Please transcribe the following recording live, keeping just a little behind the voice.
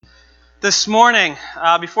This morning,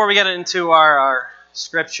 before we get into our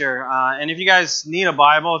scripture, and if you guys need a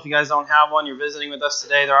Bible, if you guys don't have one, you're visiting with us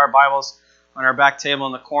today, there are Bibles on our back table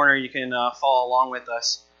in the corner. You can follow along with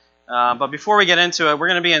us. But before we get into it, we're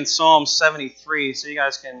going to be in Psalm 73, so you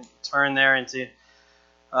guys can turn there into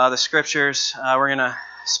the scriptures. We're going to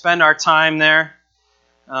spend our time there.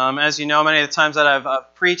 As you know, many of the times that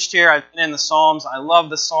I've preached here, I've been in the Psalms. I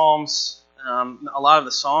love the Psalms. A lot of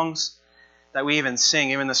the songs that we even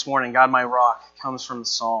sing, even this morning, God My Rock, comes from the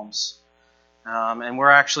Psalms. And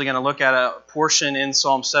we're actually going to look at a portion in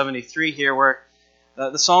Psalm 73 here where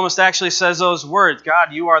the psalmist actually says those words,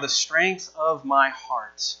 God, you are the strength of my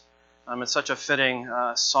heart. It's such a fitting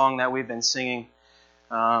song that we've been singing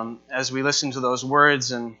as we listen to those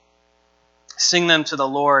words and sing them to the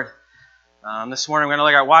Lord. This morning we're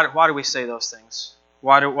going to look at why do we say those things?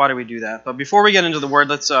 Why do we do that? But before we get into the word,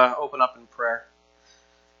 let's open up in prayer.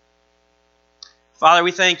 Father,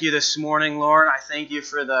 we thank you this morning, Lord. I thank you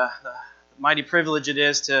for the mighty privilege it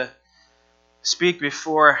is to speak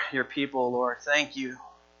before your people, Lord. Thank you.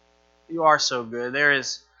 You are so good. There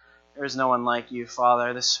is no one like you,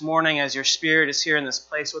 Father. This morning, as your Spirit is here in this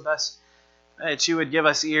place with us, that you would give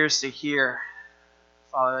us ears to hear,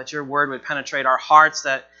 Father, that your word would penetrate our hearts,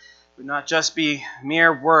 that would not just be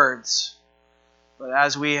mere words, but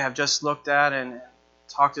as we have just looked at and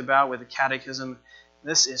talked about with the catechism,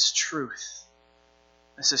 this is truth.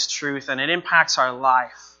 This is truth, and it impacts our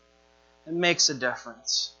life. It makes a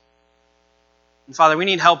difference. And Father, we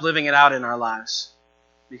need help living it out in our lives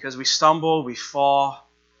because we stumble, we fall,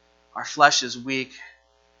 our flesh is weak.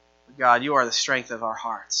 But God, you are the strength of our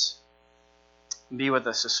hearts. Be with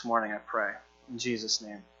us this morning, I pray. In Jesus'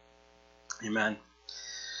 name, amen.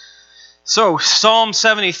 So, Psalm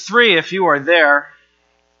 73, if you are there,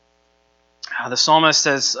 the psalmist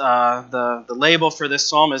says, the label for this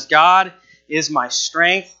psalm is God is my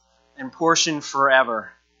strength and portion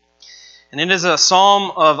forever. And it is a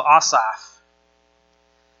psalm of Asaph.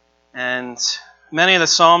 And many of the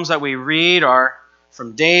psalms that we read are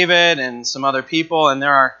from David and some other people, and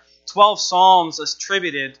there are 12 psalms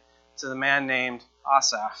attributed to the man named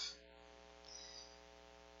Asaph.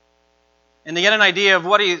 And to get an idea of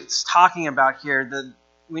what he's talking about here,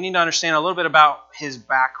 we need to understand a little bit about his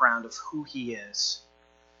background of who he is.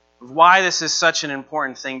 Why this is such an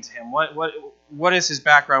important thing to him. What is his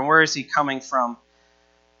background? Where is he coming from?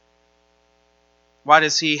 Why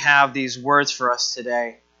does he have these words for us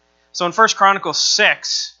today? So in 1 Chronicles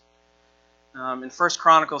 6,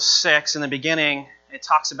 in the beginning, it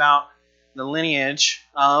talks about the lineage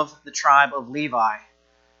of the tribe of Levi.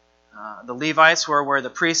 The Levites were where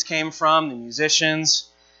the priests came from, the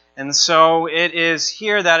musicians. And so it is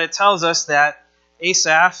here that it tells us that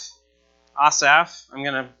Asaph, I'm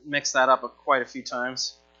going to mix that up quite a few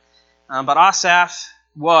times. But Asaph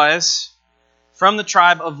was from the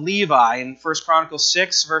tribe of Levi. In 1 Chronicles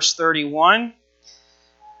 6, verse 31, it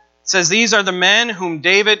says, These are the men whom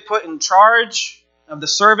David put in charge of the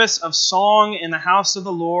service of song in the house of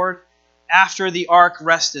the Lord after the ark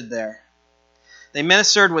rested there. They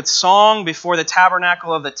ministered with song before the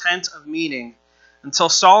tabernacle of the tent of meeting until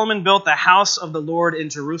Solomon built the house of the Lord in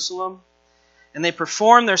Jerusalem. And they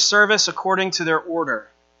performed their service according to their order.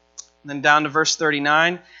 And then down to verse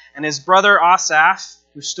 39. And his brother Asaph,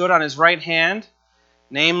 who stood on his right hand,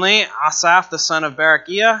 namely Asaph the son of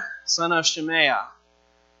Berechiah, son of Shemaiah.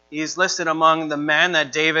 He is listed among the men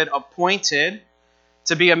that David appointed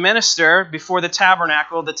to be a minister before the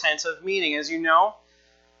tabernacle, the tent of meeting. As you know,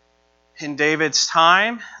 in David's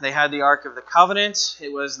time, they had the Ark of the Covenant.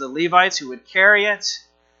 It was the Levites who would carry it.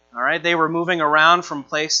 All right, they were moving around from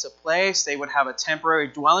place to place. They would have a temporary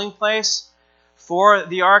dwelling place for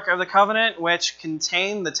the Ark of the Covenant, which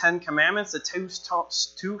contained the 10 Commandments, the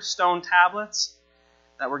two stone tablets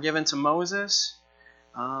that were given to Moses.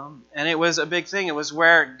 And it was a big thing. It was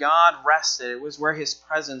where God rested. It was where his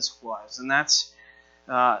presence was. And that's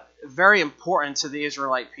very important to the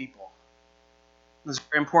Israelite people. It was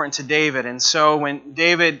very important to David. And so when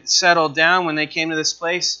David settled down, when they came to this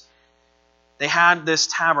place, they had this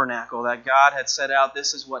tabernacle that God had set out.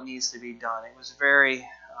 This is what needs to be done. It was very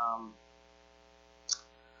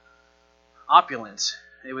opulent.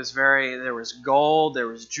 There was gold, there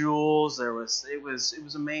was jewels, it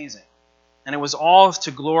was amazing. And it was all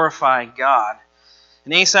to glorify God.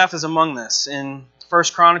 And Asaph is among this. In 1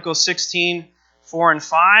 Chronicles 16, 4 and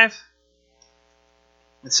 5,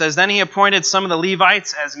 it says, Then he appointed some of the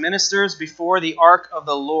Levites as ministers before the ark of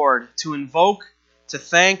the Lord to invoke, to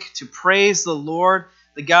thank, to praise the Lord,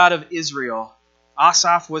 the God of Israel.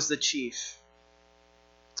 Asaph was the chief.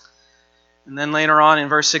 And then later on in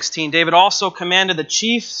verse 16, David also commanded the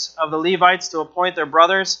chiefs of the Levites to appoint their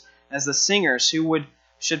brothers as the singers who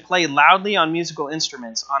should play loudly on musical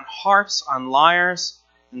instruments, on harps, on lyres,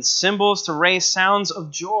 and cymbals to raise sounds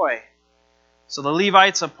of joy. So the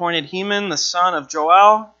Levites appointed Heman, the son of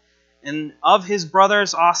Joel, and of his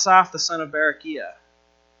brothers Asaph, the son of Berechiah.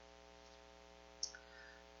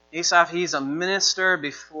 Asaph, he's a minister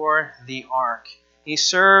before the ark. He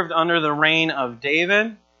served under the reign of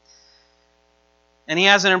David, and he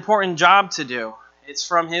has an important job to do. It's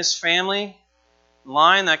from his family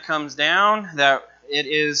line that comes down that it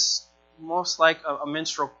is most like a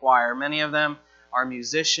minstrel choir. Many of them are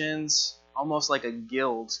musicians, almost like a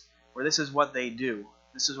guild, where this is what they do.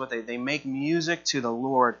 This is what they make music to the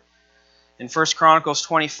Lord. In 1 Chronicles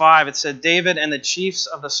 25, it said, David and the chiefs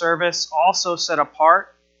of the service also set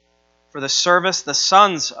apart for the service the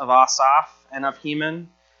sons of Asaph and of Heman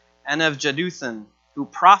and of Jeduthun, who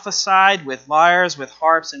prophesied with lyres, with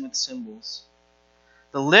harps, and with cymbals.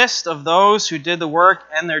 The list of those who did the work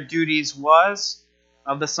and their duties was,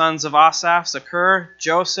 of the sons of Asaph, Zakur,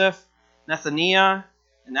 Joseph, Nethaniah,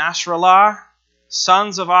 and Asherlah,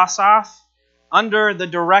 sons of Asaph, under the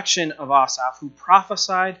direction of Asaph, who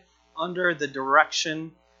prophesied under the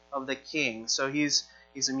direction of the king. So he's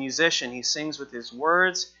a musician. He sings with his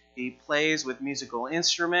words. He plays with musical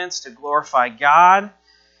instruments to glorify God.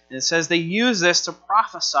 And it says they use this to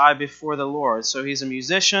prophesy before the Lord. So he's a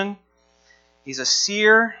musician. He's a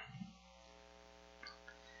seer.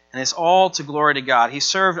 And it's all to glory to God. He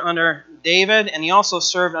served under David, and he also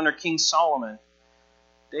served under King Solomon.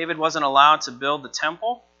 David wasn't allowed to build the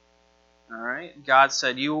temple. All right. God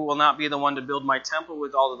said, you will not be the one to build my temple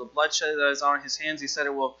with all of the bloodshed that is on his hands. He said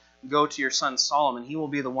it will go to your son Solomon. He will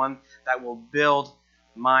be the one that will build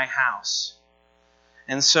my house.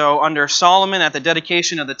 And so under Solomon, at the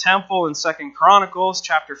dedication of the temple in 2 Chronicles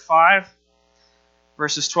chapter 5,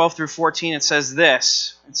 verses 12 through 14, it says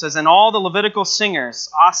this. It says, and all the Levitical singers,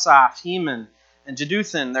 Asaph, Heman, and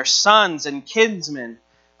Jeduthun, their sons and kinsmen,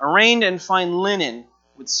 arrayed in fine linen,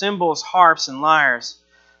 with cymbals, harps, and lyres,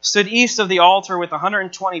 stood east of the altar with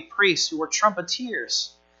 120 priests who were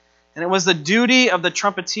trumpeters. And it was the duty of the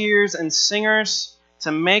trumpeters and singers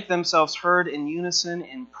to make themselves heard in unison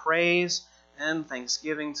in praise and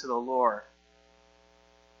thanksgiving to the Lord.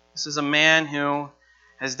 This is a man who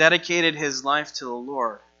has dedicated his life to the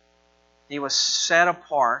Lord. He was set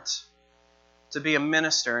apart to be a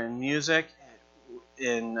minister in music,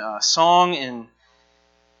 in song, in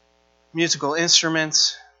musical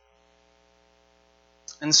instruments.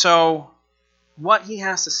 And so what he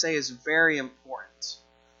has to say is very important.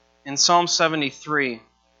 In Psalm 73,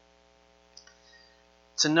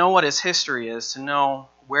 to know what his history is, to know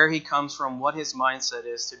where he comes from, what his mindset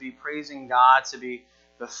is, to be praising God, to be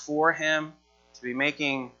before him, to be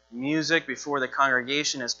making music before the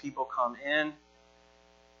congregation as people come in.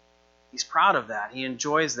 He's proud of that. He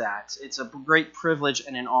enjoys that. It's a great privilege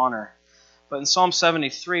and an honor. But in Psalm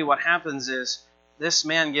 73, what happens is this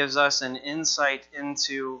man gives us an insight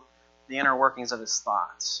into the inner workings of his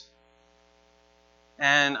thoughts.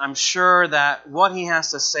 And I'm sure that what he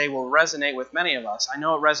has to say will resonate with many of us. I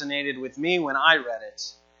know it resonated with me when I read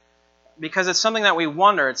it. Because it's something that we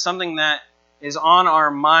wonder. It's something that is on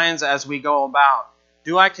our minds as we go about.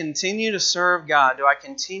 Do I continue to serve God? Do I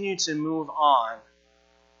continue to move on?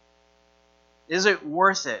 Is it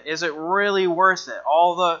worth it? Is it really worth it?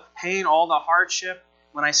 All the pain, all the hardship,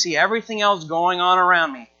 when I see everything else going on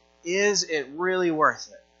around me, is it really worth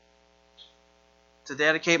it to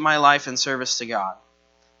dedicate my life in service to God?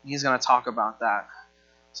 He's going to talk about that.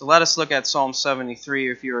 So let us look at Psalm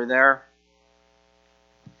 73 if you are there.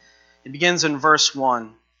 It begins in verse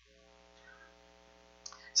 1.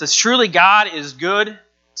 It says, truly God is good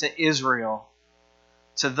to Israel,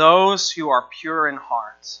 to those who are pure in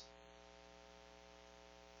heart.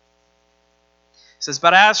 It says,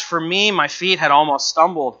 but as for me, my feet had almost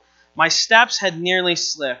stumbled. My steps had nearly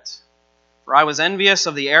slipped. For I was envious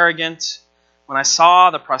of the arrogant when I saw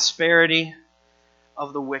the prosperity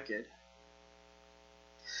of the wicked.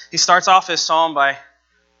 He starts off his psalm by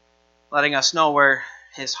letting us know where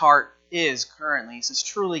his heart is currently. He says,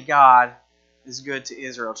 truly God is good to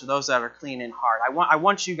Israel, to those that are clean in heart. I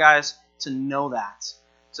want you guys to know that.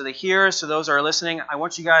 To the hearers, to those that are listening, I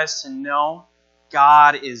want you guys to know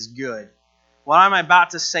God is good. What I'm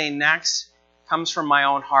about to say next comes from my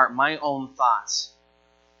own heart, my own thoughts.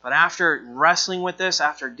 But after wrestling with this,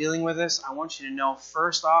 after dealing with this, I want you to know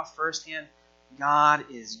firsthand, God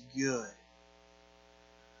is good.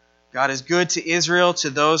 God is good to Israel,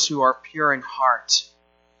 to those who are pure in heart.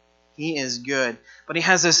 He is good. But he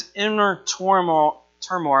has this inner turmoil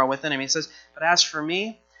within him. He says, but as for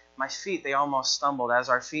me, my feet, they almost stumbled. As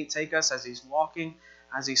our feet take us, as he's walking,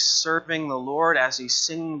 as he's serving the Lord, as he's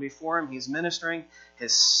singing before him, he's ministering.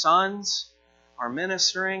 His sons are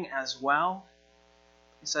ministering as well.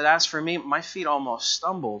 He said, as for me, my feet almost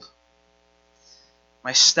stumbled.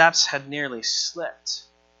 My steps had nearly slipped.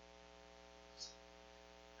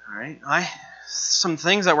 All right, some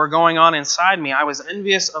things that were going on inside me. I was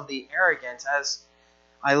envious of the arrogant. As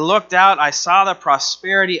I looked out, I saw the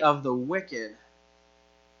prosperity of the wicked.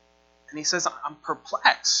 And he says, I'm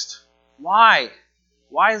perplexed. Why?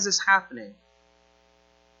 Why is this happening?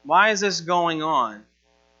 Why is this going on?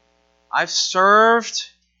 I've served.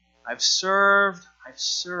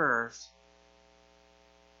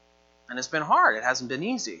 And it's been hard. It hasn't been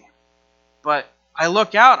easy. But I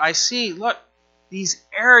look out, I see, look, these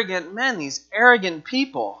arrogant men, these arrogant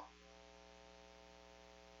people.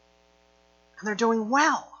 And they're doing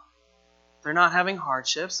well. They're not having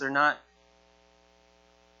hardships. They're not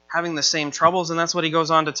having the same troubles. And that's what he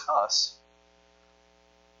goes on to tell us.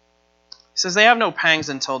 He says they have no pangs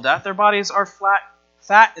until death. Their bodies are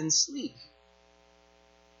fat and sleek.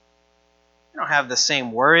 They don't have the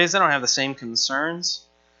same worries. They don't have the same concerns.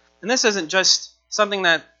 And this isn't just something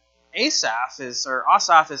that Asaph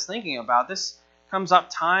is thinking about. This comes up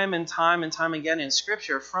time and time again in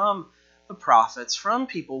Scripture from the prophets, from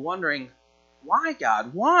people wondering, why,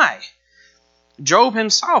 God? Why? Job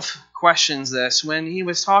himself questions this when he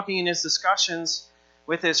was talking in his discussions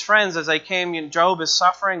with his friends as they came. Job is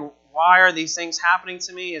suffering. Why are these things happening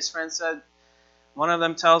to me? His friend said, one of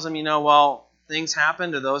them tells him, well, things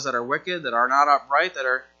happen to those that are wicked, that are not upright, that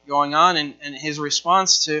are going on. And his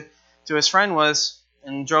response to his friend was,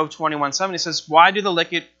 in Job 21:7, he says, why do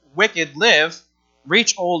the wicked live,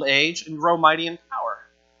 reach old age, and grow mighty in power?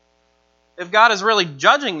 If God is really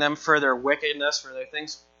judging them for their wickedness, for their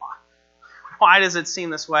things, why does it seem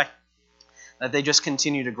this way? That they just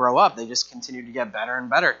continue to grow up. They just continue to get better and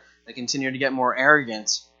better. They continue to get more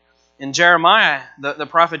arrogant. In Jeremiah, the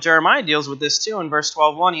prophet Jeremiah deals with this too. In verse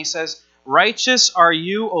 12:1, he says, righteous are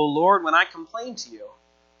you, O Lord, when I complain to you.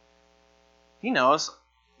 He knows,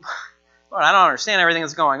 Lord, I don't understand everything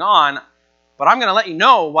that's going on, but I'm going to let you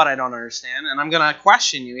know what I don't understand, and I'm going to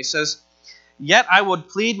question you. He says, yet I would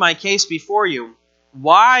plead my case before you.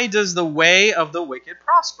 Why does the way of the wicked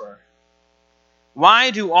prosper?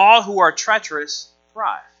 Why do all who are treacherous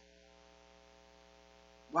thrive?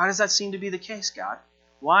 Why does that seem to be the case, God?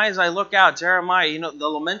 Why, as I look out, Jeremiah, the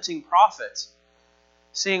lamenting prophet,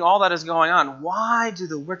 seeing all that is going on, why do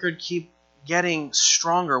the wicked keep getting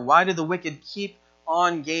stronger? Why do the wicked keep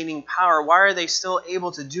on gaining power? Why are they still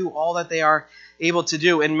able to do all that they are able to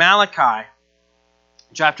do? In Malachi,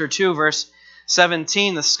 chapter 2, verse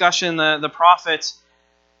 17, the discussion, the prophet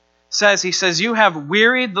he says, you have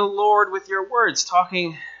wearied the Lord with your words,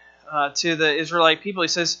 talking to the Israelite people. He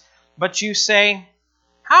says, but you say,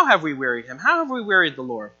 how have we wearied him? How have we wearied the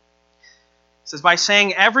Lord? He says, by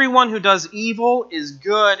saying everyone who does evil is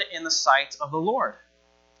good in the sight of the Lord,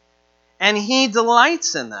 and he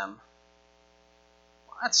delights in them.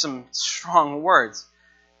 Well, that's some strong words.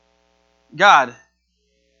 God,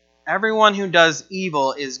 everyone who does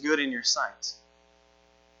evil is good in your sight.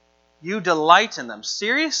 You delight in them.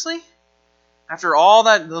 Seriously? After all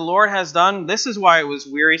that the Lord has done, this is why it was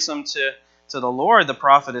wearisome to the Lord, the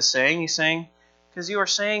prophet is saying. He's saying, because you are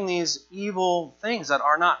saying these evil things that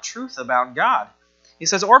are not truth about God. He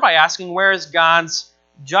says, or by asking, where is God's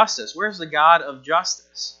justice? Where's the God of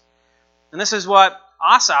justice? And this is what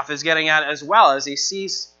Asaph is getting at as well, as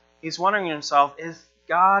he's wondering to himself, if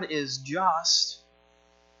God is just,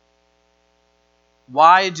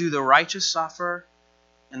 why do the righteous suffer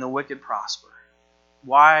and the wicked prosper?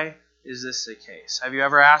 Why is this the case? Have you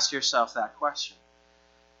ever asked yourself that question?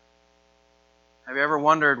 Have you ever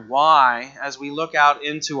wondered why, as we look out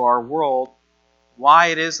into our world, why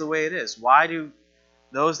it is the way it is? Why do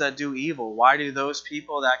those that do evil, why do those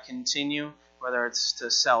people that continue, whether it's to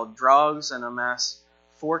sell drugs and amass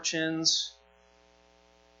fortunes,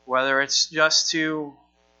 whether it's just to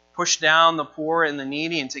push down the poor and the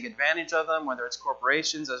needy and take advantage of them, whether it's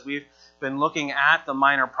corporations, as we've been looking at the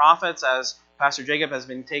minor prophets, as Pastor Jacob has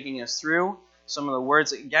been taking us through, some of the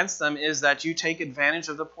words against them is that you take advantage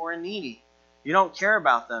of the poor and needy. You don't care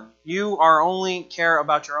about them. You are only care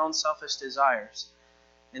about your own selfish desires.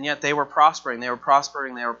 And yet they were prospering. They were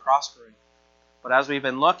prospering. They were prospering. But as we've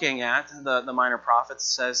been looking at the minor prophets,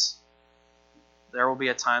 it says there will be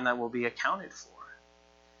a time that will be accounted for.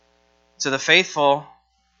 To the faithful,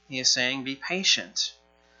 he is saying, be patient.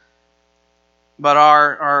 But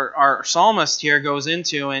our psalmist here goes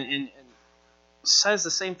into and says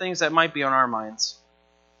the same things that might be on our minds.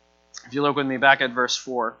 If you look with me back at verse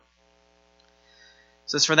 4. It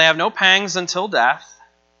says, for they have no pangs until death.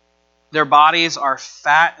 Their bodies are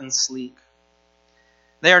fat and sleek.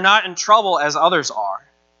 They are not in trouble as others are.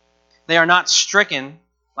 They are not stricken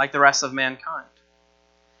like the rest of mankind.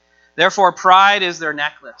 Therefore, pride is their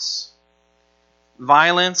necklace.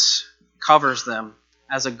 Violence covers them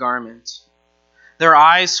as a garment. Their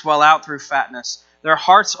eyes swell out through fatness. Their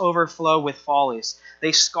hearts overflow with follies.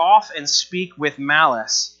 They scoff and speak with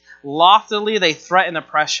malice. Loftily they threaten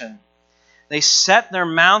oppression. They set their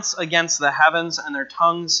mouths against the heavens, and their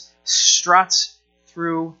tongues strut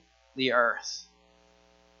through the earth.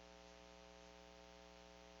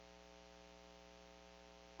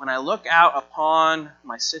 When I look out upon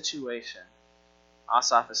my situation,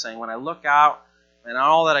 Asaph is saying, when I look out and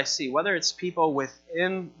all that I see, whether it's people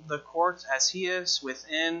within the court as he is,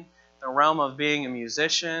 within the realm of being a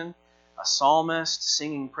musician, a psalmist,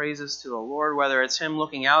 singing praises to the Lord, whether it's him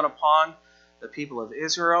looking out upon the people of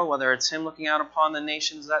Israel, whether it's him looking out upon the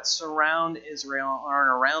nations that surround Israel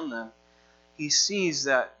or around them, he sees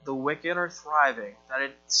that the wicked are thriving, that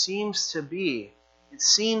it seems to be,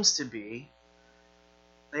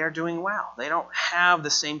 they are doing well. They don't have the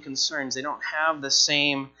same concerns. They don't have the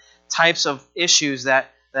same types of issues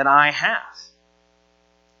that I have.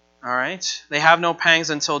 All right? They have no pangs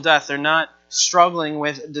until death. They're not struggling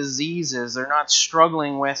with diseases. They're not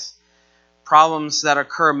struggling with problems that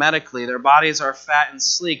occur medically. Their bodies are fat and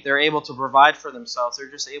sleek. They're able to provide for themselves. They're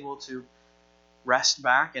just able to rest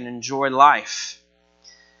back and enjoy life.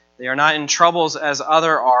 They are not in troubles as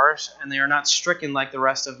others are, and they are not stricken like the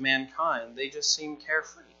rest of mankind. They just seem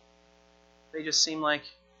carefree. They just seem like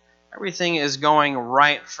everything is going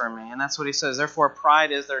right for me. And that's what he says. Therefore,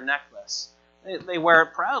 pride is their necklace. They wear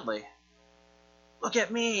it proudly. Look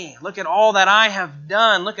at me. Look at all that I have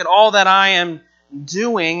done. Look at all that I am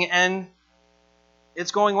doing, and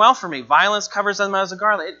it's going well for me. Violence covers them as a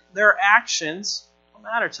garment. Their actions don't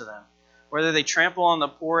matter to them. Whether they trample on the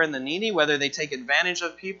poor and the needy, whether they take advantage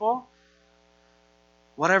of people,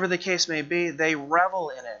 whatever the case may be, they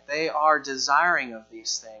revel in it. They are desiring of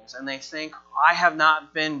these things, and they think, I have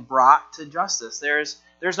not been brought to justice.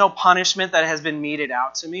 There's no punishment that has been meted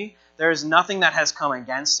out to me. There is nothing that has come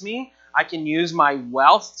against me. I can use my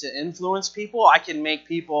wealth to influence people. I can make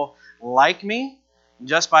people like me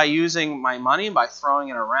just by using my money, by throwing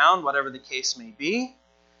it around, whatever the case may be.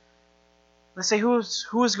 Let's say,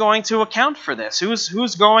 who's going to account for this?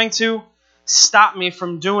 Who's going to stop me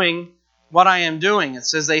from doing what I am doing? It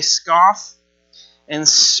says they scoff and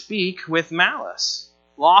speak with malice.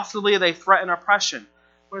 Loftily they threaten oppression.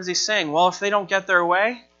 What is he saying? Well, if they don't get their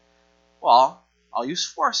way, well, I'll use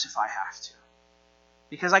force if I have to.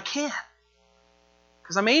 Because I can.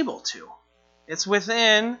 Because I'm able to. It's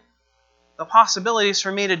within the possibilities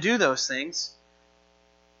for me to do those things.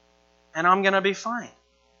 And I'm going to be fine.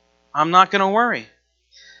 I'm not going to worry.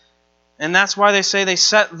 And that's why they say they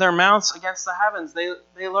set their mouths against the heavens.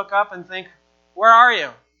 They look up and think, where are you?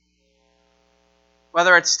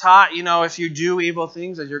 Whether it's taught, if you do evil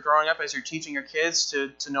things as you're growing up, as you're teaching your kids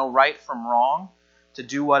to know right from wrong, to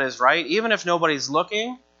do what is right, even if nobody's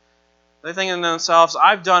looking, they're thinking to themselves,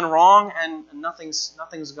 I've done wrong and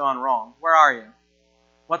nothing's gone wrong. Where are you?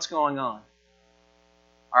 What's going on?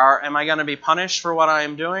 Am I going to be punished for what I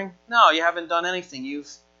am doing? No, you haven't done anything.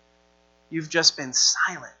 You've just been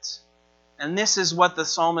silent. And this is what the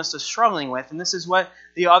psalmist is struggling with. And this is what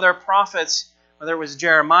the other prophets, whether it was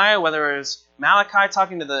Jeremiah, whether it was Malachi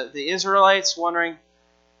talking to the Israelites, wondering,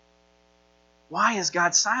 why is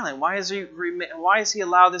God silent? Why is he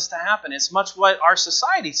allow this to happen? It's much what our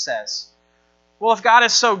society says. Well, if God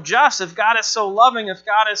is so just, if God is so loving, if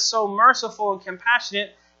God is so merciful and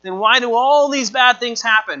compassionate, then why do all these bad things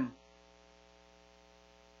happen?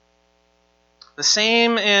 The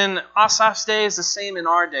same in Asaph's day is the same in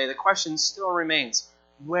our day. The question still remains,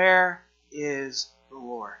 where is the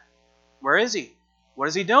Lord? Where is he? What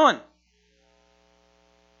is he doing?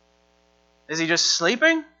 Is he just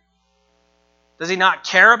sleeping? Does he not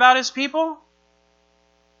care about his people?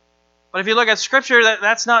 But if you look at Scripture,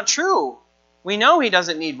 that's not true. We know he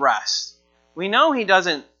doesn't need rest. We know he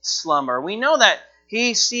doesn't slumber. We know that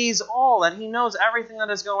he sees all, that he knows everything that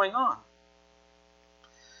is going on.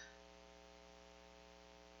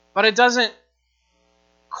 But it doesn't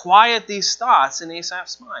quiet these thoughts in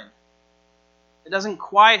Asaph's mind. It doesn't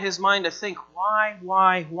quiet his mind to think,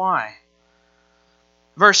 why?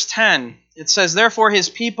 Verse 10, it says, therefore his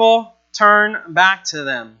people turn back to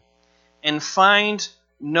them and find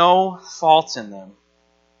no fault in them.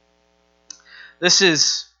 This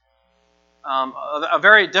is a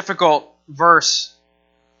very difficult verse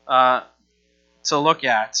to look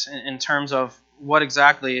at in terms of what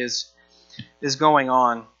exactly is going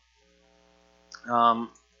on.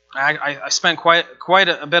 I spent quite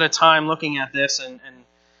a bit of time looking at this and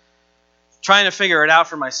trying to figure it out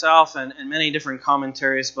for myself and many different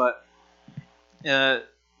commentaries, but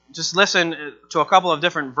just listen to a couple of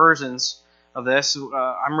different versions of this.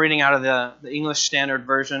 I'm reading out of the English Standard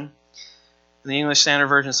Version. The English Standard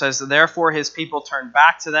Version says, "Therefore his people turn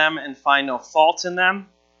back to them and find no fault in them."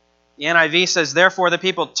 The NIV says, "Therefore the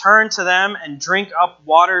people turn to them and drink up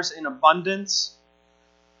waters in abundance."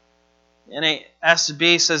 The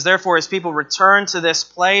NASB says, "Therefore his people return to this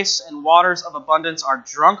place and waters of abundance are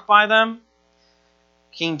drunk by them."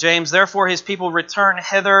 King James, "Therefore his people return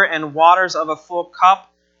hither and waters of a full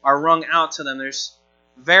cup are wrung out to them." There's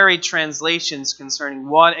varied translations concerning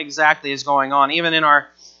what exactly is going on. Even in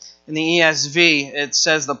the ESV, it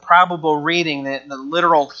says the probable reading, that the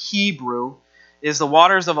literal Hebrew, is the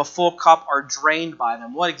waters of a full cup are drained by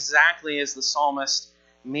them. What exactly is the psalmist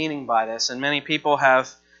meaning by this? And many people have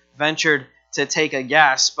ventured to take a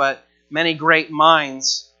guess, but many great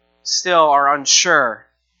minds still are unsure.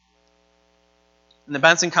 In the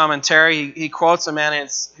Benson commentary, he quotes a man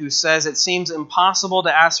who says, "It seems impossible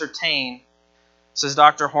to ascertain," says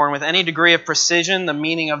Dr. Horn, "with any degree of precision the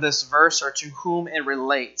meaning of this verse or to whom it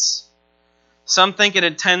relates. Some think it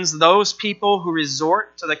intends those people who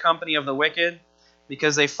resort to the company of the wicked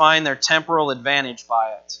because they find their temporal advantage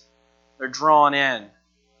by it." They're drawn in.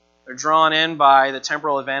 They're drawn in by the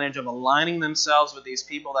temporal advantage of aligning themselves with these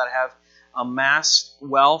people that have amassed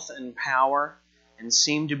wealth and power and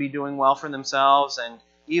seem to be doing well for themselves. And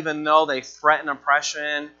even though they threaten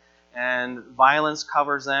oppression and violence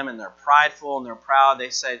covers them and they're prideful and they're proud,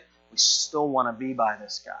 they say, we still want to be by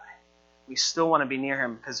this guy. We still want to be near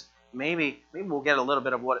him because maybe we'll get a little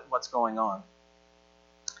bit of what's going on.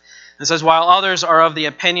 It says, "While others are of the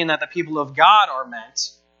opinion that the people of God are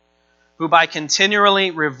meant, who by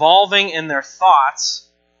continually revolving in their thoughts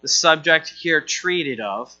the subject here treated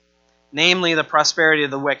of, namely the prosperity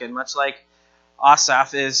of the wicked," much like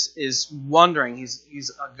Asaph is wondering.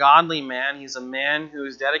 He's a godly man. He's a man who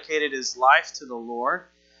has dedicated his life to the Lord,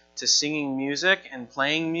 to singing music and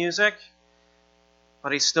playing music,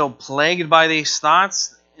 but he's still plagued by these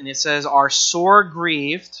thoughts. And it says, "are sore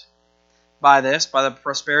grieved by this, by the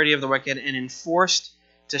prosperity of the wicked, and enforced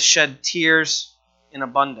to shed tears in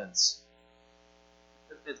abundance."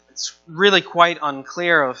 It's really quite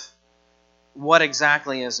unclear of what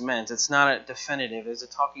exactly is meant. It's not a definitive. Is it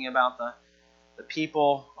talking about the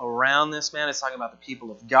people around this man? It's talking about the people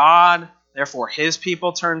of God. Therefore his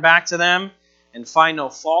people turn back to them and find no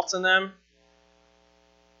fault in them.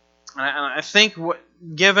 And I think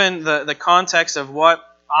given the context of what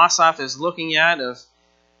Asaph is looking at, of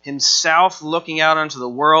himself looking out onto the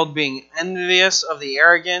world, being envious of the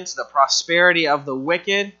arrogant, the prosperity of the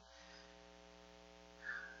wicked,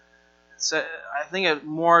 so I think it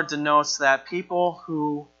more denotes that people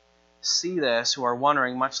who see this, who are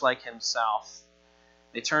wondering, much like himself,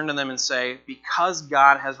 they turn to them and say, because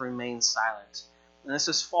God has remained silent. And this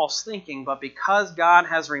is false thinking, but because God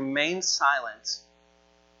has remained silent,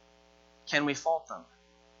 can we fault them?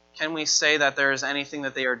 Can we say that there is anything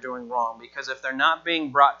that they are doing wrong? Because if they're not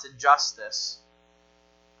being brought to justice,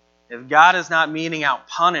 if God is not meting out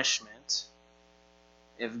punishment,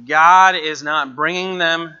 if God is not bringing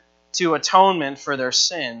them to atonement for their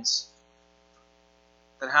sins,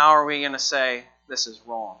 then how are we going to say, this is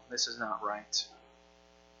wrong, this is not right?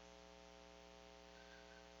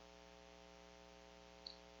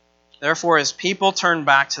 Therefore his people turn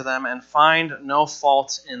back to them and find no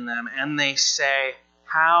fault in them, and they say,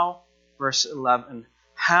 how, verse 11,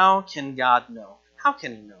 how can God know? How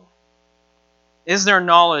can he know? Is there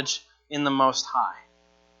knowledge in the Most High?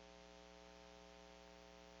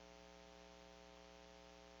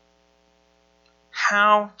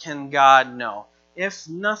 How can God know? If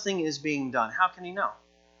nothing is being done, how can he know?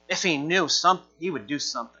 If he knew something, he would do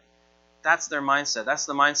something. That's their mindset. That's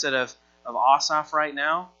the mindset of Asaph right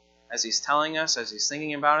now. As he's telling us, as he's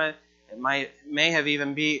thinking about it, it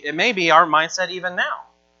may be our mindset even now.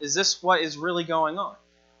 Is this what is really going on?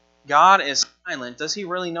 God is silent. Does he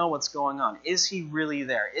really know what's going on? Is he really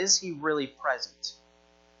there? Is he really present?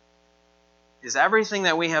 Is everything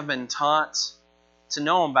that we have been taught to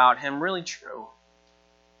know about him really true?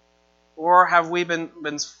 Or have we been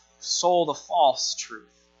sold a false truth?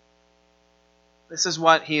 This is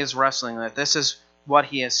what he is wrestling with. This is what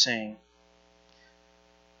he is saying.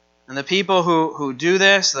 And the people who do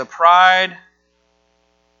this, the pride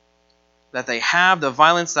that they have, the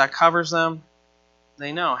violence that covers them,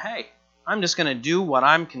 they know, hey, I'm just going to do what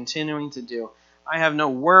I'm continuing to do. I have no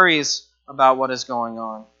worries about what is going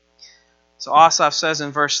on. So Asaph says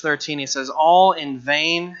in verse 13, he says, all in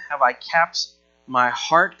vain have I kept my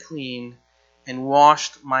heart clean and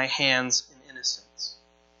washed my hands in innocence.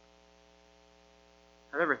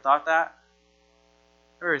 Have you ever thought that?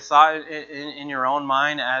 Have you ever thought in your own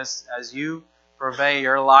mind as you survey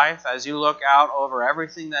your life, as you look out over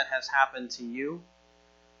everything that has happened to you?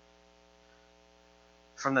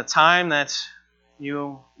 From the time that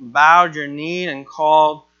you bowed your knee and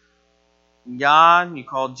called God, you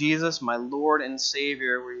called Jesus my Lord and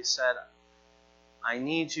Savior, where you said, I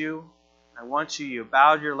need you, I want you. You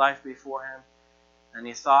bowed your life before Him, and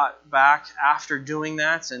you thought back after doing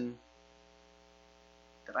that, and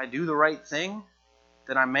did I do the right thing?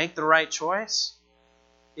 Did I make the right choice?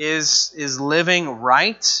 Is living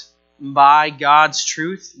right by God's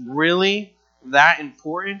truth really that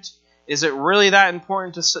important? Is it really that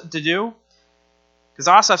important to do? Because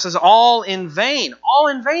Asaph says, all in vain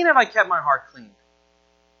have I kept my heart clean.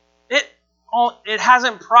 It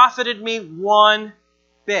hasn't profited me one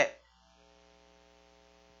bit.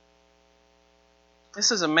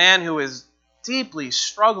 This is a man who is deeply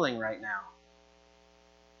struggling right now.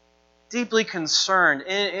 Deeply concerned,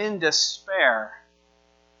 in despair.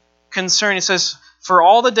 Concerned, he says, for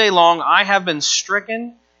all the day long I have been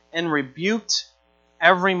stricken and rebuked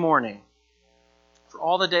every morning. For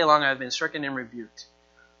all the day long I have been stricken and rebuked.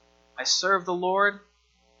 I serve the Lord,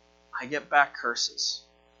 I get back curses.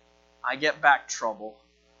 I get back trouble.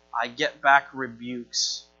 I get back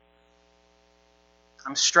rebukes.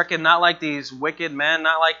 I'm stricken not like these wicked men,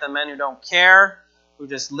 not like the men who don't care, who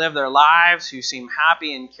just live their lives, who seem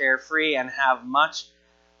happy and carefree and have much.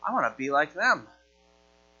 I want to be like them.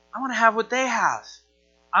 I want to have what they have.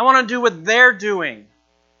 I want to do what they're doing.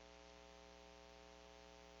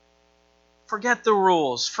 Forget the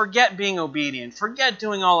rules. Forget being obedient. Forget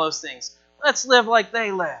doing all those things. Let's live like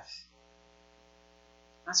they live.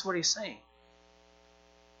 That's what he's saying.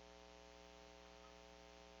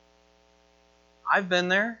 I've been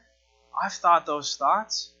there. I've thought those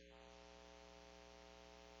thoughts.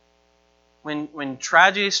 When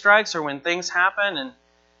tragedy strikes or when things happen and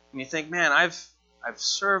you think, man, I've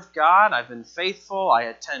served God, I've been faithful, I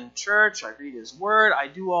attend church, I read His Word, I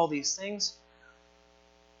do all these things.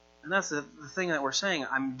 And that's the thing that we're saying.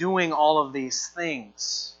 I'm doing all of these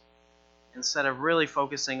things instead of really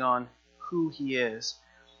focusing on who He is,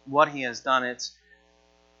 what He has done. It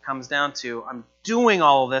comes down to, I'm doing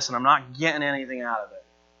all of this and I'm not getting anything out of it.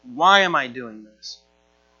 Why am I doing this?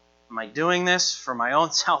 Am I doing this for my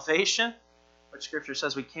own salvation, which Scripture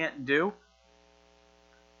says we can't do?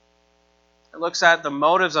 It looks at the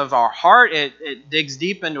motives of our heart. It digs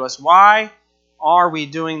deep into us. Why are we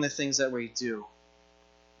doing the things that we do?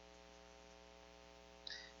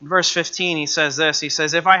 In verse 15, he says this. He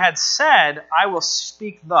says, if I had said, I will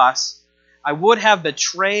speak thus, I would have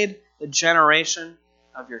betrayed the generation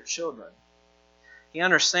of your children. He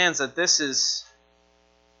understands that this is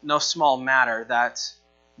no small matter, that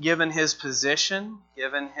given his position,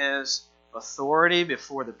 given his authority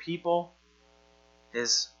before the people,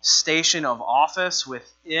 his station of office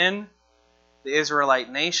within the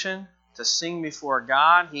Israelite nation, to sing before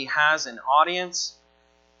God, he has an audience.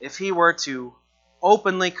 If he were to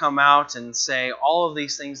openly come out and say all of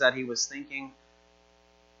these things that he was thinking,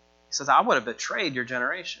 he says, I would have betrayed your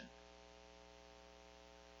generation.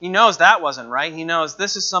 He knows that wasn't right. He knows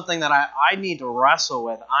this is something that I need to wrestle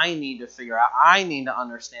with. I need to figure out. I need to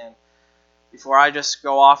understand before I just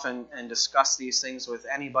go off and discuss these things with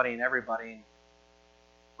anybody and everybody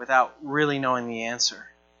without really knowing the answer.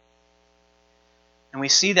 And we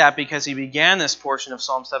see that because he began this portion of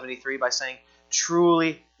Psalm 73 by saying,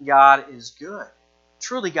 truly God is good.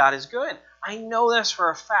 Truly God is good. I know this for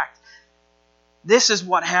a fact. This is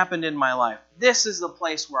what happened in my life. This is the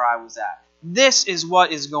place where I was at. This is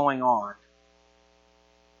what is going on.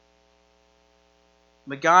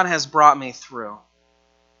 But God has brought me through.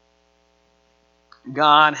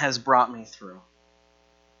 God has brought me through.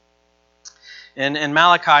 In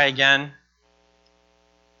Malachi again,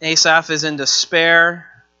 Asaph is in despair.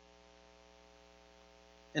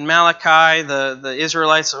 In Malachi, the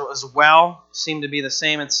Israelites as well seem to be the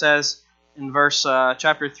same. It says in verse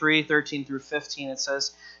chapter 3, 13 through 15, it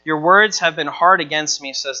says, your words have been hard against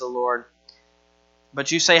me, says the Lord. But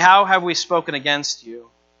you say, how have we spoken against you?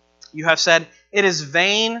 You have said, it is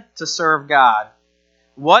vain to serve God.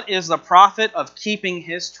 What is the profit of keeping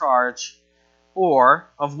His charge, or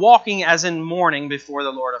of walking as in mourning before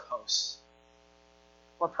the Lord of hosts?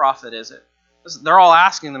 What profit is it? They're all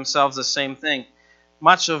asking themselves the same thing.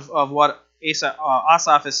 Much of what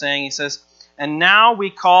Asaph is saying, he says, and now we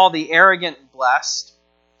call the arrogant blessed.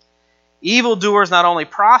 Evildoers not only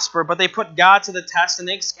prosper, but they put God to the test and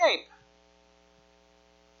they escape.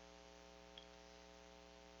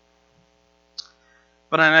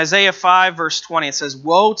 But in Isaiah 5, verse 20, it says,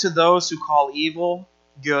 "Woe to those who call evil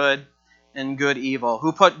good and good evil,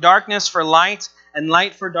 who put darkness for light and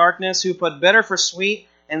light for darkness, who put bitter for sweet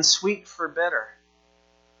and sweet for bitter."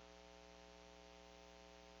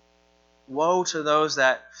 Woe to those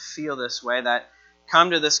that feel this way, that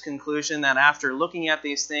come to this conclusion, that after looking at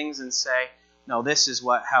these things and say, no, this is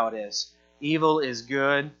how it is. Evil is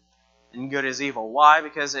good and good is evil. Why?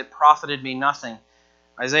 Because it profited me nothing.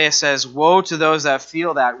 Isaiah says, woe to those that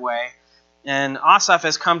feel that way. And Asaph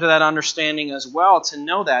has come to that understanding as well, to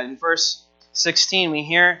know that. In verse 16,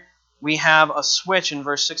 we have a switch in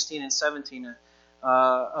verse 16 and 17,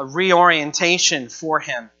 a reorientation for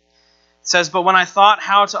him. It says, "But when I thought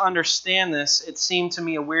how to understand this, it seemed to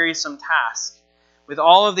me a wearisome task, with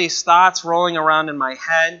all of these thoughts rolling around in my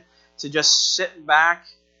head, to just sit back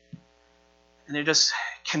and to just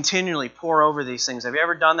continually pore over these things." Have you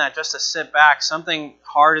ever done that, just to sit back? Something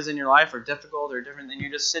hard is in your life or difficult or different, and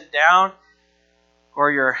you just sit down,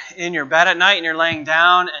 or you're in your bed at night and you're laying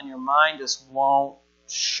down and your mind just won't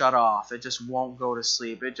shut off. It just won't go to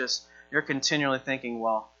sleep. You're continually thinking,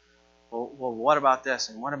 well, what about this?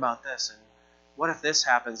 And what about this? And what if this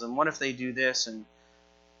happens? And what if they do this? And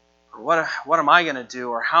or what am I going to do?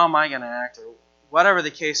 Or how am I going to act? Or whatever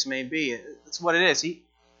the case may be. It's what it is.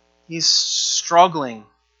 He's struggling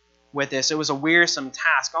with this. It was a wearisome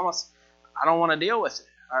task. Almost, I don't want to deal with it.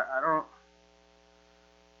 I don't.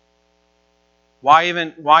 Why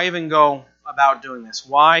even go about doing this?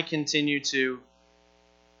 Why continue to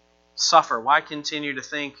suffer? Why continue to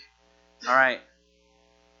think, all right,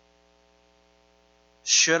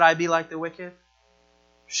 should I be like the wicked?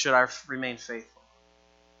 Should I remain faithful?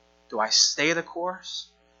 Do I stay the course?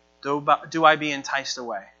 Do I be enticed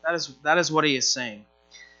away? That is what he is saying.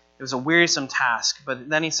 It was a wearisome task. But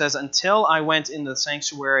then he says, until I went into the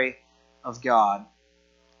sanctuary of God,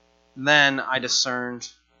 then I discerned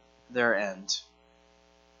their end.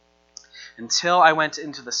 Until I went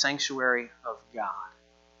into the sanctuary of God,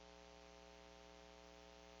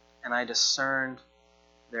 and I discerned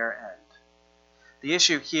their end. The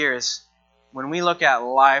issue here is, when we look at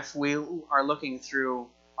life, we are looking through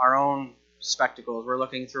our own spectacles. We're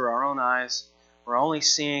looking through our own eyes. We're only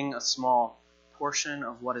seeing a small portion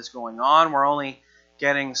of what is going on. We're only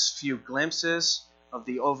getting a few glimpses of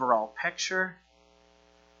the overall picture.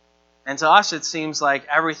 And to us, it seems like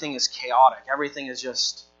everything is chaotic. Everything is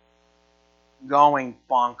just going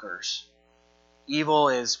bonkers. Evil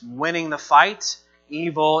is winning the fight.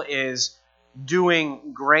 Evil is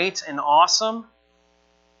doing great and awesome.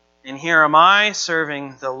 And here am I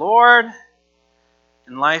serving the Lord.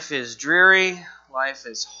 And life is dreary. Life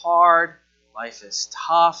is hard. Life is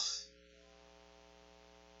tough.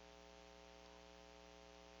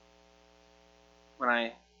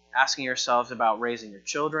 When asking yourselves about raising your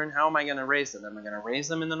children, how am I going to raise them? Am I going to raise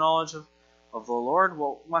them in the knowledge of the Lord?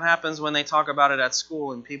 Well, what happens when they talk about it at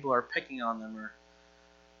school and people are picking on them? Or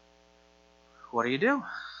what do?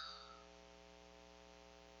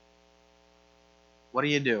 What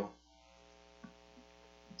do?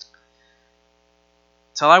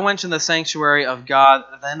 Till I went to the sanctuary of God,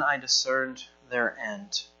 then I discerned their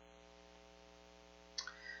end.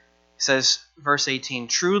 It says, verse 18,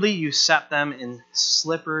 truly you set them in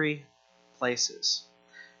slippery places.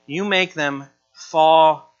 You make them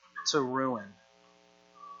fall to ruin.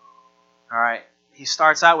 All right, he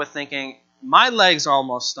starts out with thinking, my legs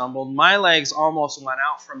almost stumbled. My legs almost went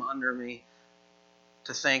out from under me.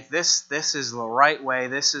 To think, this is the right way.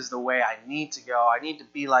 This is the way I need to go. I need to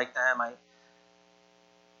be like them. I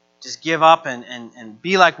just give up and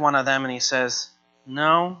be like one of them. And he says,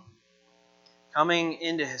 no. Coming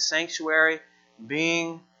into his sanctuary,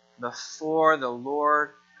 being before the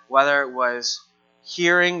Lord, whether it was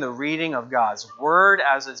hearing the reading of God's word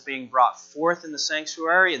as it's being brought forth in the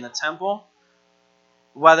sanctuary, in the temple,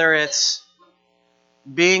 whether it's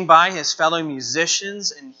being by his fellow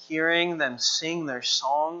musicians and hearing them sing their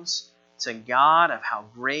songs to God of how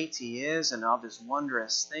great he is and of his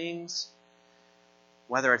wondrous things,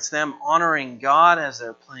 whether it's them honoring God as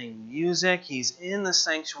they're playing music, he's in the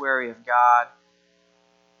sanctuary of God.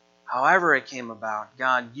 However it came about,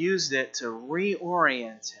 God used it to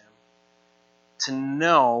reorient him to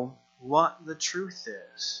know what the truth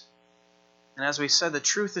is. And as we said, the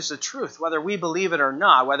truth is the truth. Whether we believe it or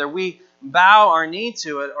not, whether we bow our knee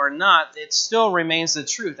to it or not, it still remains the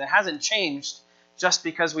truth. It hasn't changed just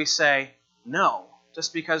because we say no,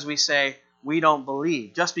 just because we say we don't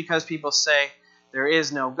believe, just because people say there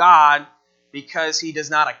is no God, because he does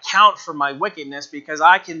not account for my wickedness, because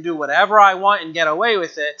I can do whatever I want and get away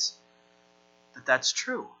with it, that's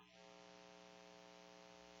true.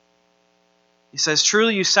 He says,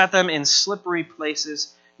 truly you set them in slippery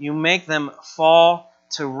places. You make them fall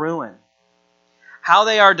to ruin. How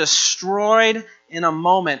they are destroyed in a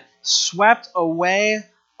moment, swept away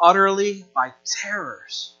utterly by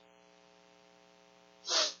terrors.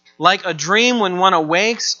 Like a dream when one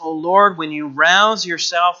awakes, O Lord, when you rouse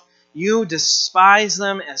yourself, you despise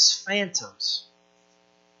them as phantoms.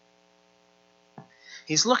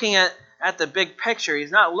 He's looking at the big picture.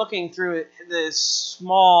 He's not looking through this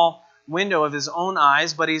small window of his own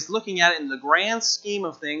eyes, but he's looking at it in the grand scheme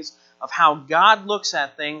of things, of how God looks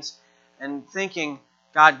at things and thinking,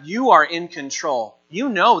 God, you are in control. You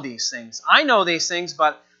know these things. I know these things,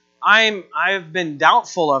 but I've been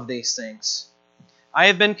doubtful of these things. I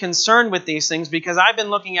have been concerned with these things because I've been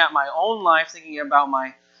looking at my own life, thinking about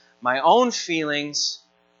my own feelings,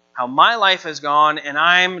 how my life has gone, and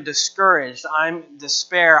I'm discouraged, I'm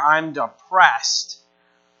despair, I'm depressed.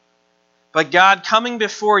 But God, coming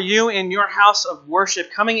before you in your house of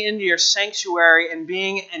worship, coming into your sanctuary and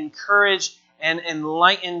being encouraged and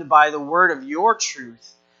enlightened by the word of your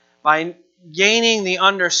truth, by gaining the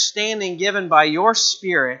understanding given by your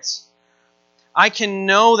Spirit, I can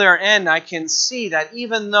know their end. I can see that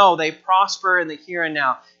even though they prosper in the here and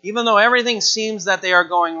now, even though everything seems that they are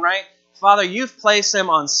going right, Father, you've placed them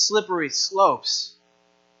on slippery slopes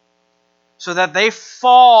so that they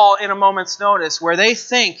fall in a moment's notice where they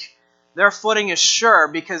think their footing is sure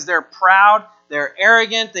because they're proud, they're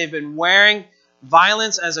arrogant, they've been wearing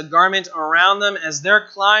violence as a garment around them. As they're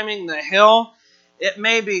climbing the hill, it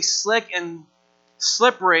may be slick and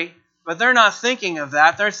slippery, but they're not thinking of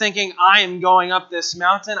that. They're thinking, I am going up this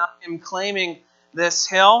mountain. I am claiming this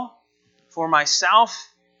hill for myself.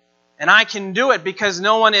 And I can do it because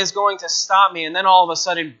no one is going to stop me. And then all of a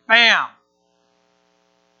sudden, bam!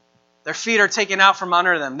 Their feet are taken out from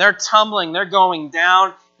under them. They're tumbling. They're going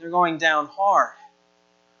down. They're going down hard.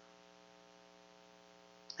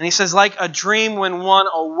 And he says, like a dream when one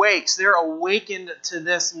awakes. They're awakened to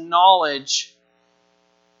this knowledge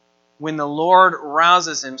when the Lord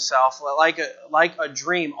rouses himself, like a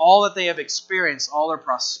dream. All that they have experienced, all their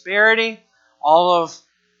prosperity, all of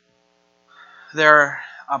their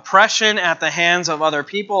oppression at the hands of other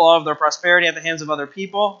people, all of their prosperity at the hands of other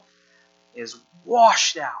people, is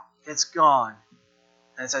washed out. It's gone.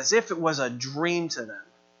 And it's as if it was a dream to them.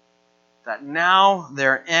 That now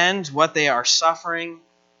their end, what they are suffering,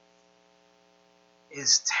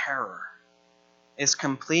 is terror. Is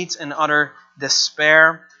complete and utter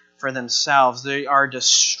despair for themselves. They are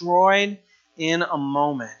destroyed in a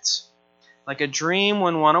moment. Like a dream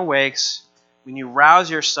when one awakes, when you rouse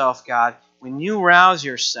yourself, God, when you rouse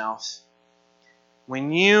yourself,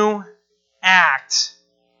 when you act,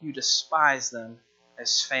 you despise them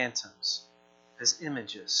as phantoms, as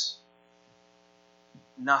images.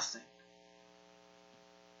 Nothing.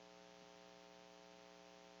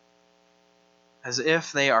 As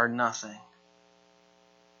if they are nothing.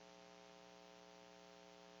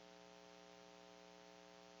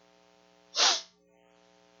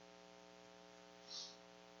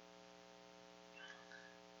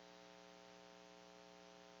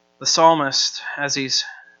 The psalmist, as he's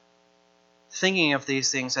thinking of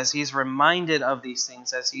these things, as he's reminded of these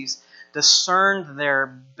things, as he's discerned their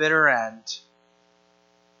bitter end,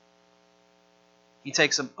 he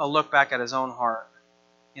takes a look back at his own heart.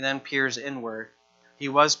 He then peers inward. He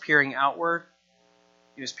was peering outward.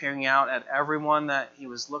 He was peering out at everyone that he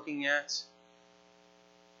was looking at,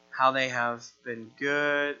 how they have been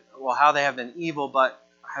good, well, how they have been evil, but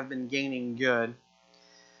have been gaining good.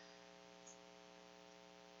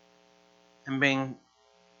 And being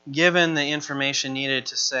given the information needed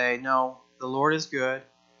to say, no, the Lord is good.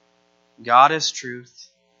 God is truth.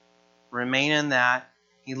 Remain in that.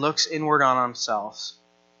 He looks inward on himself.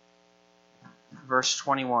 Verse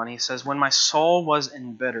 21, he says, when my soul was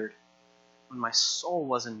embittered,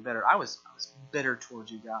 I was bitter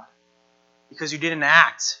towards you, God. Because you didn't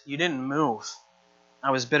act. You didn't move. I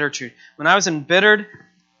was bitter to you. When I was embittered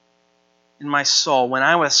in my soul, when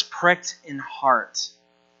I was pricked in heart,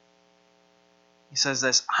 he says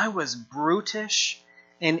this, I was brutish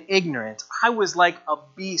and ignorant. I was like a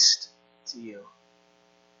beast to you.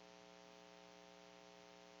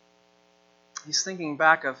 He's thinking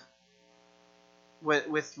back of,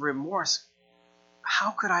 with remorse,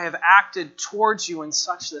 how could I have acted towards you in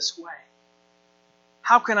such this way?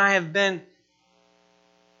 How can I have been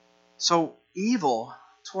so evil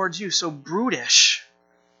towards you, so brutish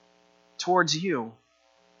towards you,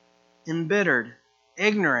 embittered,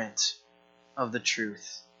 ignorant of the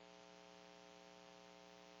truth,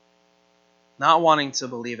 not wanting to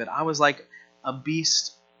believe it? I was like a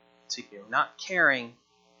beast to you, not caring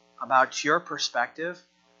about your perspective,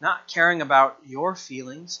 not caring about your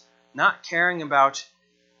feelings, not caring about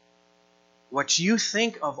what you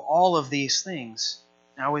think of all of these things.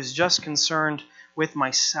 I was just concerned with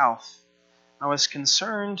myself. I was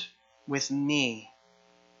concerned with me.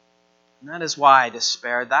 And that is why I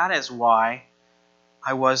despaired. That is why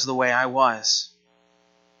I was the way I was.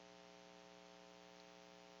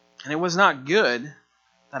 And it was not good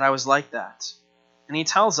that I was like that. And he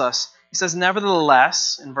tells us, he says,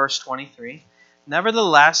 nevertheless, in verse 23,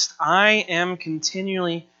 nevertheless, I am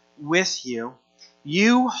continually with you.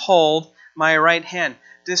 You hold my right hand.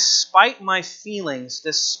 Despite my feelings,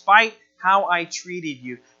 despite how I treated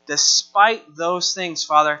you, despite those things,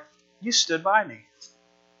 Father, you stood by me.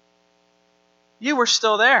 You were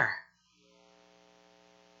still there.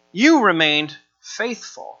 You remained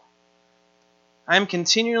faithful. I am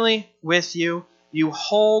continually with you. You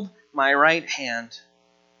hold my right hand.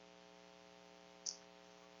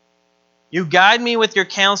 You guide me with your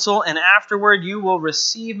counsel, and afterward you will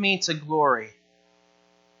receive me to glory.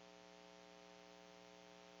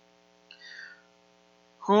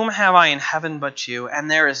 Whom have I in heaven but you? And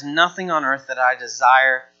there is nothing on earth that I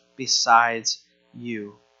desire besides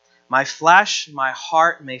you. My flesh, my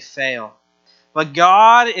heart may fail, but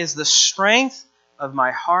God is the strength of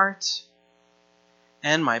my heart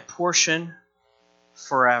and my portion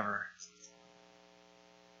forever.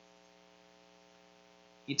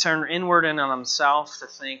 He turned inward and on himself to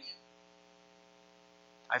think,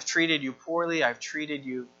 I've treated you poorly, I've treated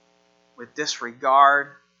you with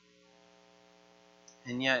disregard,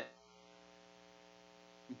 and yet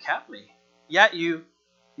you kept me. Yet you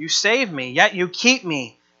saved me. Yet you keep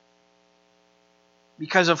me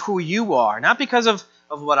because of who you are. Not because of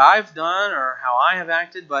what I've done or how I have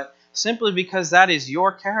acted, but simply because that is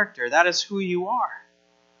your character. That is who you are.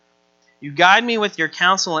 You guide me with your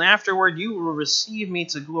counsel, and afterward you will receive me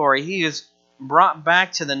to glory. He is brought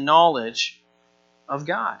back to the knowledge of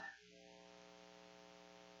God.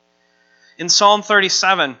 In Psalm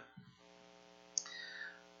 37,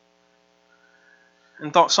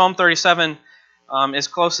 Psalm 37 is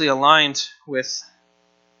closely aligned with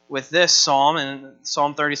this psalm, and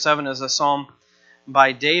Psalm 37 is a psalm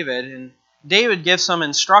by David. And David gives some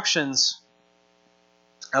instructions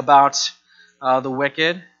about the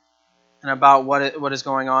wicked and about what is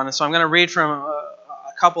going on. And so I'm going to read from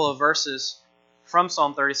a couple of verses from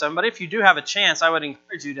Psalm 37. But if you do have a chance, I would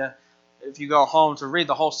encourage you to, if you go home, to read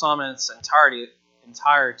the whole psalm in its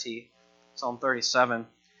entirety, Psalm 37,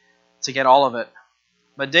 to get all of it.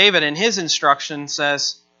 But David, in his instruction,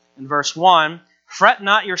 says in verse 1, fret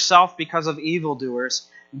not yourself because of evildoers.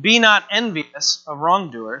 Be not envious of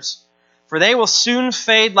wrongdoers, for they will soon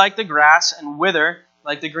fade like the grass and wither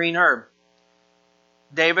like the green herb.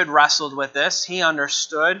 David wrestled with this. He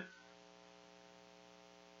understood.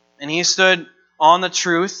 And he stood on the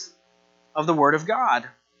truth of the Word of God.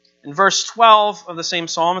 In verse 12 of the same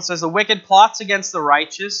psalm, it says, the wicked plots against the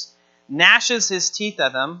righteous, gnashes his teeth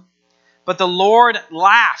at them, but the Lord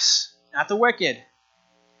laughs at the wicked,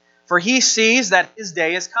 for he sees that his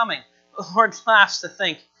day is coming. The Lord laughs to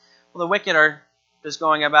think, well, the wicked are just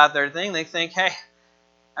going about their thing. They think, hey,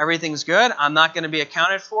 everything's good. I'm not going to be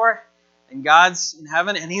accounted for. And God's in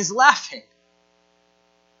heaven, and he's laughing.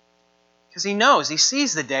 Because he knows, he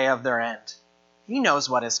sees the day of their end. He knows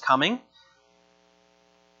what is coming.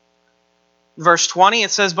 Verse 20,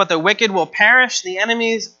 it says, but the wicked will perish. The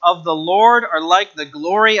enemies of the Lord are like the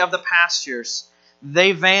glory of the pastures.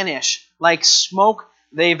 They vanish. Like smoke,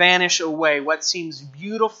 they vanish away. What seems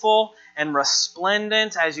beautiful and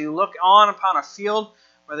resplendent as you look on upon a field,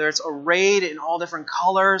 whether it's arrayed in all different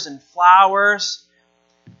colors and flowers,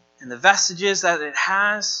 and the vestiges that it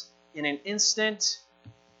has, in an instant,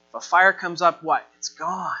 if a fire comes up, what? It's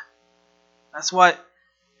gone. That's what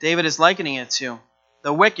David is likening it to.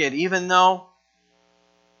 The wicked, even though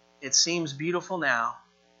it seems beautiful now,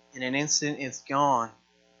 in an instant it's gone.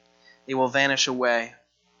 They will vanish away.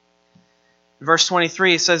 Verse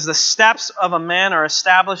 23 says, the steps of a man are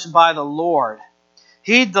established by the Lord.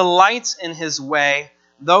 He delights in his way.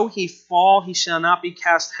 Though he fall, he shall not be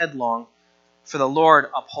cast headlong, for the Lord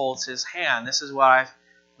upholds his hand. This is what I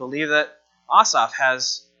believe that Asaph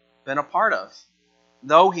has been a part of.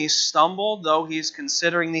 Though he stumbled, though he's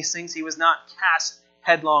considering these things, he was not cast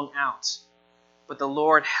headlong out. But the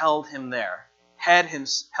Lord held him there, held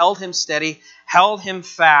him steady, held him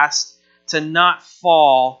fast to not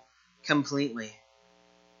fall completely.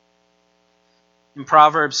 In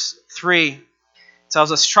Proverbs 3, it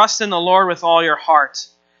tells us, trust in the Lord with all your heart.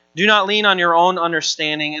 Do not lean on your own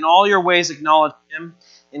understanding. In all your ways acknowledge him,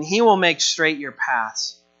 and he will make straight your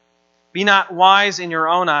paths. Be not wise in your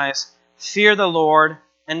own eyes. Fear the Lord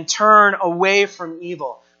and turn away from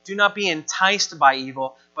evil. Do not be enticed by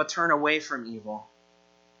evil, but turn away from evil.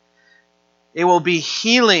 It will be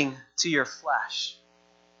healing to your flesh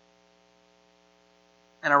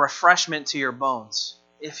and a refreshment to your bones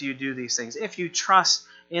if you do these things. If you trust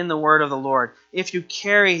in the word of the Lord, if you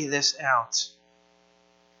carry this out,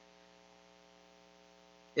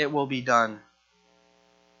 it will be done.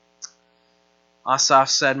 Asaph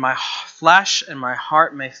said, "My flesh and my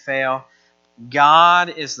heart may fail. God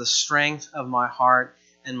is the strength of my heart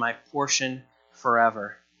and my portion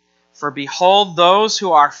forever. For behold, those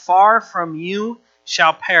who are far from you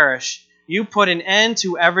shall perish. You put an end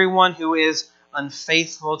to everyone who is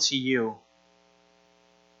unfaithful to you."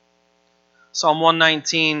 Psalm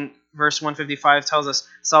 119, verse 155 tells us,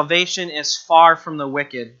 "Salvation is far from the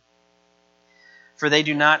wicked, for they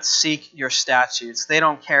do not seek your statutes." They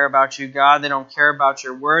don't care about you, God. They don't care about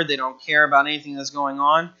your word. They don't care about anything that's going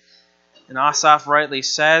on. And Asaph rightly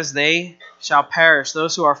says, they shall perish.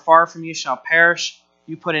 Those who are far from you shall perish.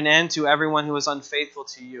 You put an end to everyone who is unfaithful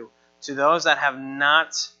to you. To those that have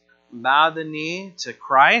not bowed the knee to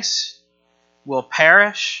Christ will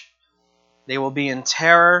perish. They will be in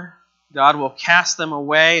terror. God will cast them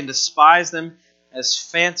away and despise them as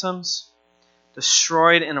phantoms,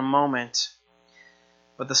 destroyed in a moment.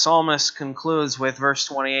 But the psalmist concludes with verse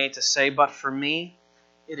 28 to say, "But for me,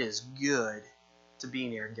 it is good to be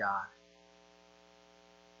near God."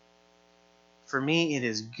 For me, it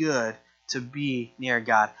is good to be near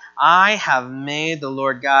God. I have made the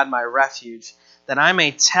Lord God my refuge, that I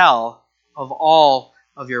may tell of all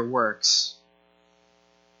of your works.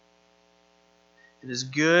 It is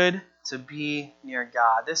good to be near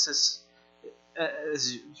God. This is,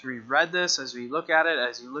 as we read this, as we look at it,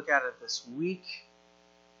 as you look at it this week,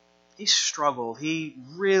 he struggled. He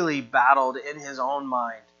really battled in his own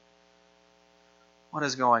mind. What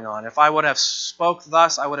is going on? If I would have spoke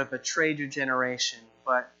thus, I would have betrayed your generation.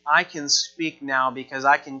 But I can speak now because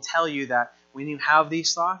I can tell you that when you have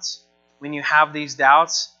these thoughts, when you have these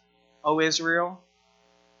doubts, O Israel,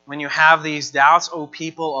 when you have these doubts, O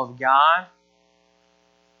people of God,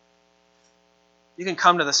 you can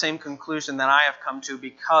come to the same conclusion that I have come to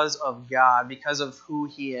because of God, because of who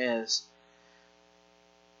He is.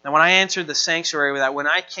 Now, when I entered the sanctuary, that when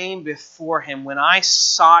I came before Him, when I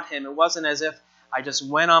sought Him, it wasn't as if I just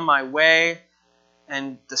went on my way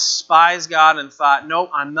and despised God and thought,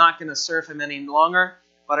 nope, I'm not going to serve Him any longer.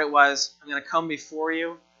 But it was, I'm going to come before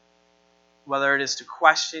you, whether it is to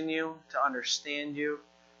question you, to understand you.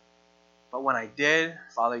 But when I did,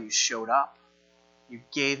 Father, you showed up. You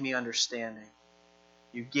gave me understanding.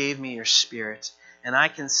 You gave me your Spirit. And I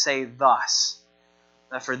can say thus,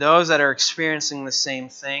 that for those that are experiencing the same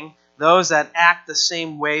thing, those that act the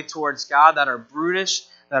same way towards God, that are brutish,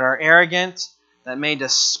 that are arrogant, that may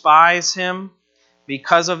despise Him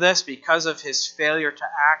because of this, because of His failure to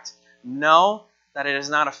act, know that it is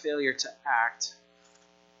not a failure to act.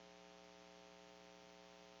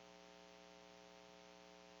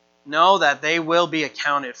 Know that they will be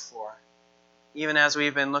accounted for, even as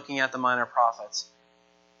we've been looking at the minor prophets.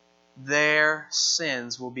 Their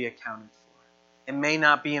sins will be accounted for. It may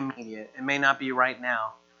not be immediate. It may not be right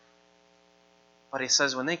now. But He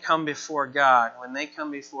says when they come before God, when they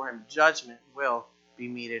come before Him, judgment will be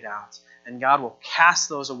meted out. And God will cast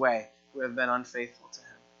those away who have been unfaithful to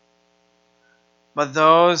Him. But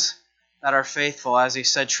those that are faithful, as He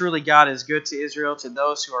said, truly God is good to Israel, to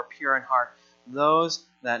those who are pure in heart, those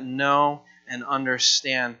that know and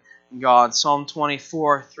understand God. Psalm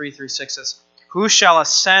 24, 3-6 says, "Who shall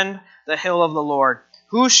ascend the hill of the Lord?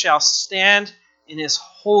 Who shall stand in His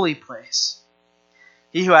holy place?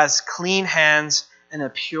 He who has clean hands and a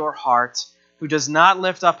pure heart, who does not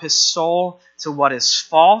lift up his soul to what is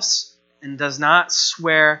false and does not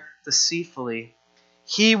swear deceitfully.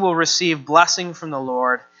 He will receive blessing from the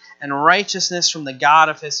Lord and righteousness from the God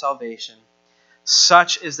of his salvation.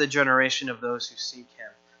 Such is the generation of those who seek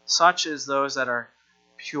Him." Such is those that are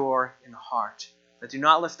pure in heart, that do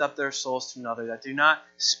not lift up their souls to another, that do not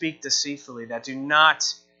speak deceitfully, that do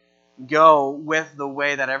not go with the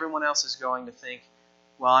way that everyone else is going to think,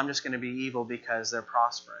 well, I'm just going to be evil because they're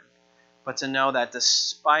prospering. But to know that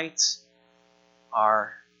despite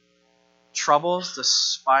our troubles,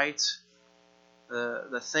 despite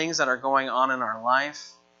the things that are going on in our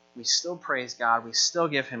life, we still praise God, we still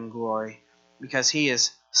give Him glory, because He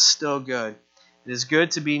is still good. It is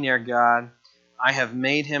good to be near God. I have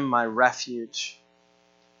made Him my refuge,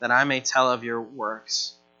 that I may tell of your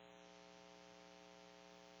works.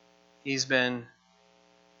 He's been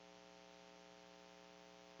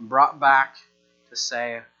brought back to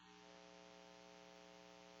say,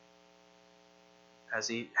 as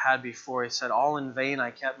He had before, He said, "All in vain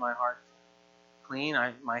I kept my heart clean.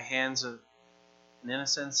 My hands are in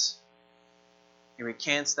innocence. He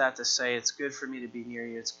recants that to say, it's good for me to be near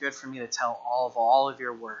you. It's good for me to tell all of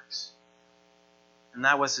your works. And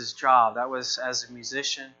that was his job. That was as a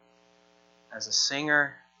musician, as a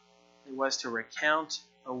singer. It was to recount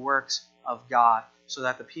the works of God so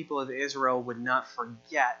that the people of Israel would not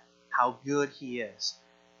forget how good he is.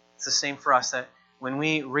 It's the same for us, that when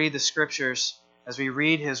we read the scriptures, as we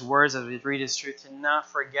read his words, as we read his truth, to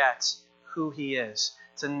not forget who he is,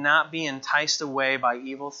 to not be enticed away by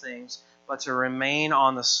evil things, but to remain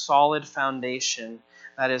on the solid foundation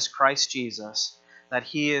that is Christ Jesus, that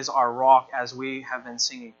he is our rock, as we have been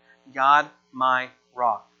singing. God, my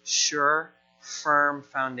rock. Sure, firm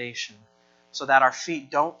foundation, so that our feet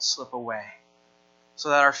don't slip away, so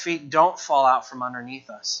that our feet don't fall out from underneath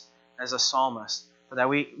us as a psalmist, but that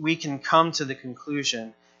we can come to the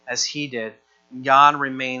conclusion, as he did, God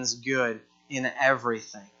remains good in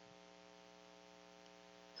everything.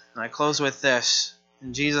 And I close with this.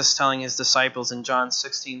 And Jesus telling his disciples in John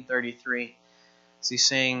 16:33, as he's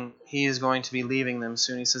saying he is going to be leaving them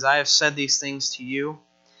soon, he says, I have said these things to you,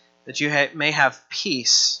 that you may have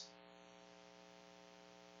peace.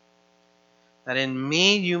 That in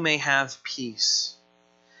me you may have peace.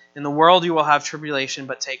 In the world you will have tribulation,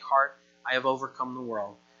 but take heart, I have overcome the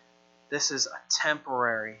world. This is a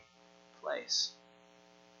temporary place.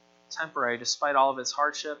 Temporary, despite all of its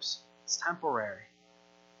hardships, it's temporary.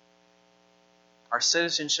 Our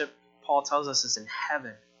citizenship, Paul tells us, is in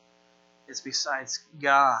heaven. It's besides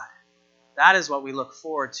God. That is what we look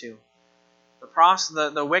forward to.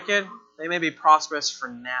 The wicked, they may be prosperous for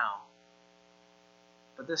now,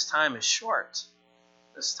 but this time is short.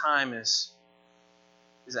 This time is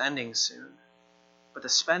ending soon. But to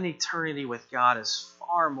spend eternity with God is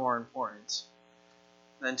far more important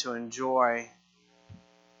than to enjoy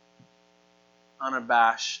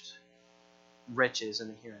unabashed riches in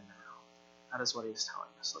the here and now. That is what he is telling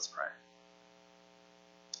us. Let's pray.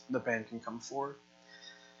 The band can come forward.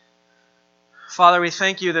 Father, we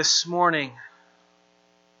thank you this morning,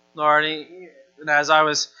 Lord, as I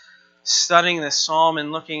was studying this psalm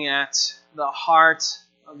and looking at the heart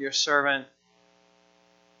of your servant,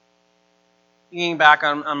 thinking back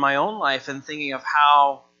on my own life and thinking of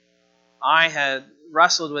how I had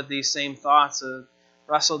wrestled with these same thoughts,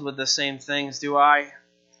 wrestled with the same things. Do I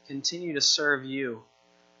continue to serve you?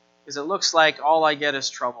 Because it looks like all I get is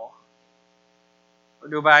trouble. Or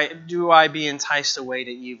do I be enticed away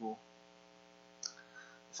to evil?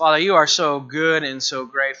 Father, you are so good and so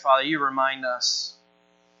great. Father, you remind us,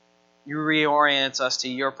 you reorient us to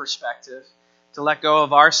your perspective, to let go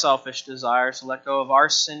of our selfish desires, to let go of our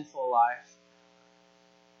sinful life,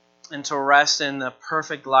 and to rest in the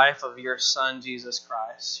perfect life of your Son, Jesus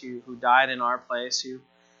Christ, who died in our place.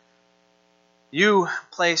 You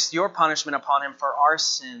placed your punishment upon him for our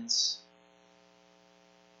sins,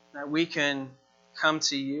 that we can come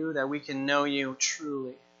to you, that we can know you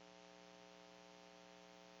truly,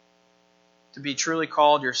 to be truly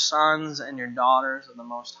called your sons and your daughters of the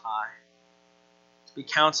Most High, to be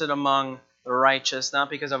counted among the righteous, not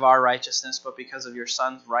because of our righteousness, but because of your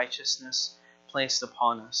Son's righteousness placed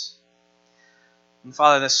upon us. And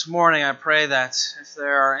Father, this morning I pray that if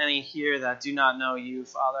there are any here that do not know you,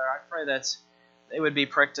 Father, I pray that they would be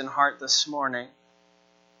pricked in heart this morning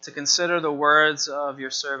to consider the words of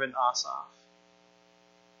your servant Asaph.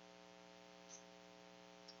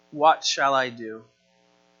 What shall I do?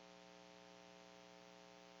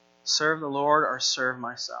 Serve the Lord or serve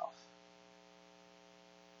myself?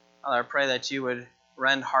 Father, I pray that you would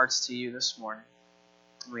rend hearts to you this morning.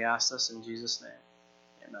 And we ask this in Jesus' name.